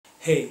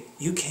Hey,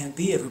 you can't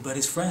be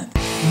everybody's friend.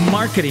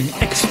 Marketing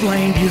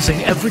explained using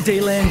everyday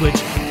language.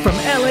 From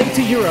LA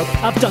to Europe,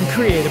 I've done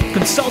creative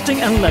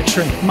consulting and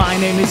lecturing. My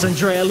name is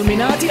Andrea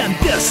Luminati, and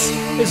this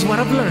is what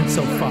I've learned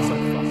so far.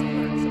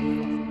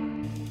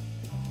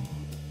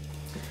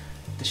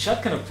 The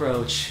shotgun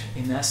approach,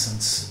 in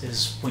essence,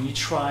 is when you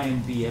try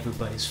and be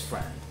everybody's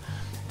friend.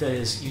 That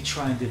is, you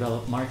try and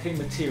develop marketing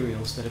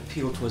materials that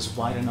appeal to as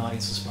wide an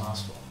audience as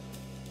possible.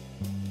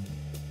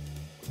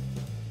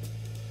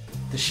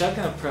 The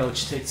shotgun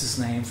approach takes its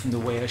name from the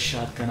way a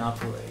shotgun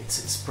operates.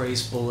 It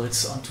sprays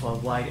bullets onto a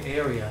wide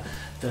area,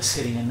 thus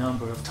hitting a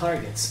number of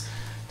targets.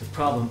 The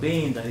problem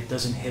being that it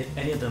doesn't hit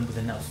any of them with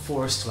enough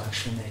force to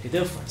actually make a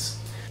difference.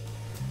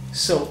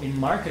 So in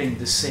marketing,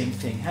 the same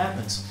thing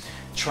happens.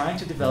 Trying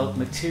to develop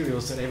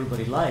materials that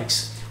everybody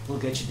likes will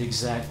get you the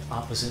exact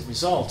opposite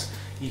result.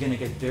 You're going to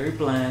get very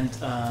bland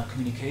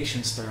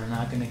communications that are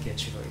not going to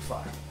get you very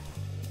far.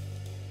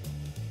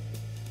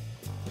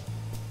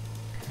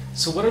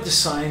 So what are the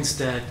signs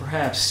that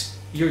perhaps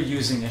you're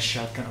using a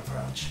shotgun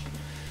approach?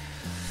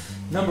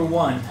 Number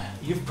one,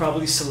 you've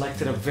probably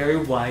selected a very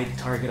wide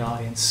target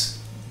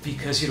audience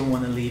because you don't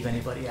want to leave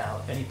anybody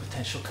out, any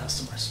potential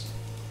customers.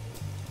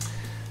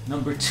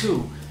 Number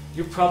two,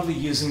 you're probably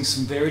using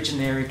some very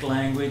generic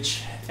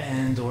language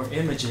and or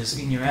images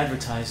in your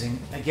advertising,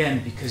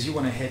 again, because you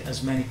want to hit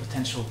as many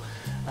potential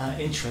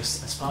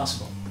interests as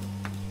possible.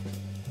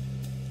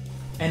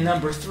 And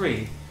number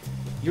three,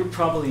 you're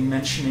probably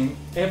mentioning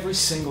every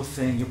single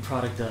thing your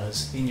product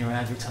does in your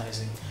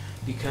advertising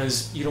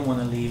because you don't want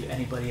to leave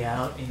anybody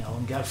out,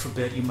 and God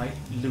forbid you might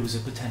lose a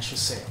potential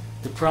sale.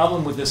 The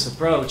problem with this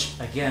approach,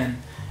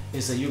 again,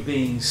 is that you're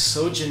being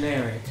so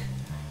generic,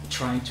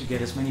 trying to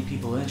get as many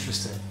people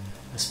interested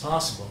as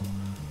possible.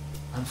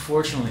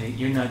 Unfortunately,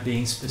 you're not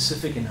being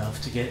specific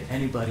enough to get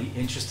anybody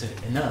interested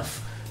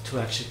enough to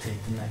actually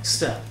take the next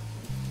step.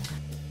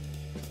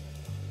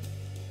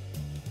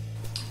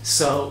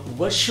 So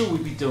what should we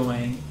be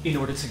doing in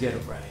order to get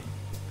it right?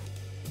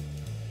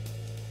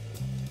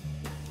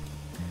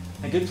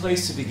 A good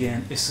place to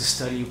begin is to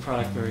study your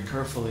product very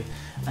carefully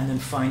and then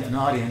find an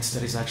audience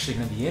that is actually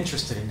going to be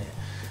interested in it.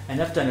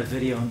 And I've done a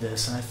video on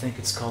this, and I think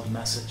it's called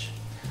Message.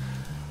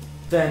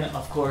 Then,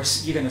 of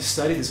course, you're going to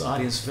study this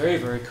audience very,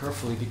 very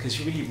carefully because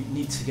you really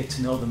need to get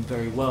to know them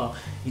very well.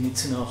 You need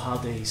to know how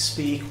they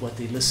speak, what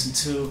they listen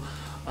to,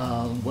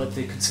 what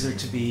they consider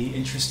to be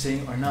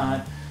interesting or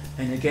not.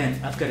 And again,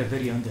 I've got a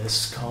video on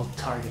this called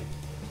Target.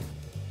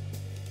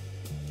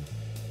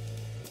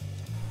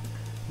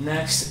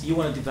 Next, you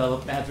want to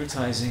develop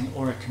advertising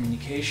or a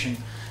communication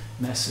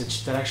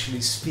message that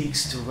actually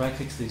speaks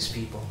directly to these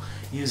people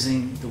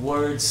using the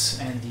words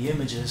and the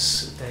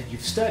images that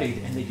you've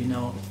studied and that you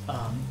know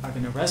are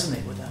going to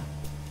resonate with them.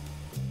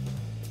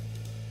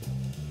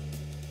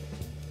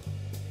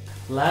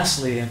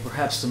 Lastly, and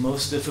perhaps the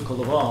most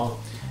difficult of all,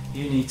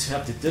 you need to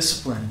have the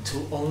discipline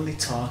to only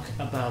talk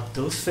about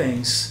those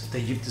things that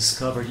you've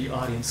discovered your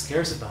audience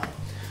cares about.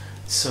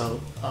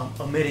 So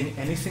omitting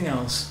anything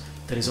else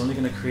that is only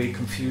going to create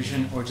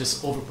confusion or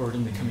just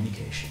overburden the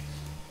communication.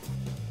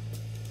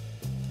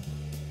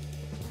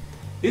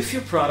 If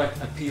your product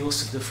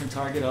appeals to different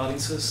target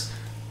audiences,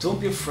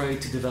 don't be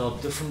afraid to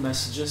develop different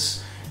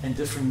messages and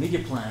different media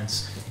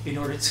plans in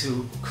order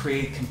to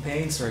create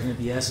campaigns that are going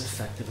to be as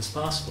effective as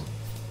possible.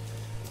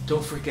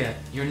 Don't forget,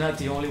 you're not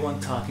the only one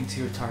talking to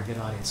your target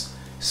audience.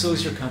 So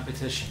is your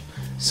competition.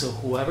 So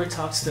whoever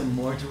talks to them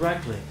more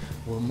directly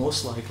will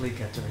most likely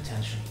get their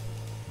attention.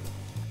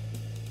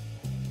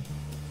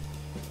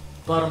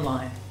 Bottom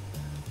line,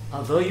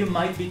 although you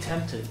might be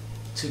tempted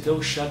to go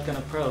shotgun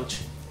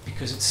approach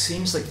because it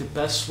seems like the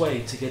best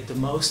way to get the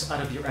most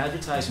out of your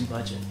advertising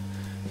budget,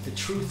 the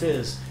truth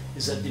is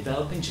that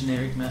developing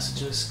generic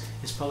messages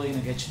is probably going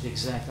to get you the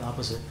exact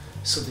opposite.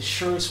 So the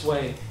surest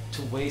way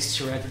to waste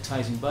your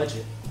advertising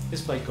budget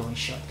is by going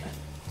shotgun.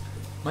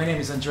 My name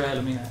is Andrea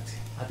Luminati.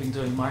 I've been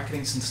doing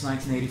marketing since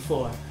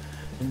 1984,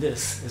 and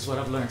this is what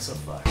I've learned so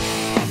far.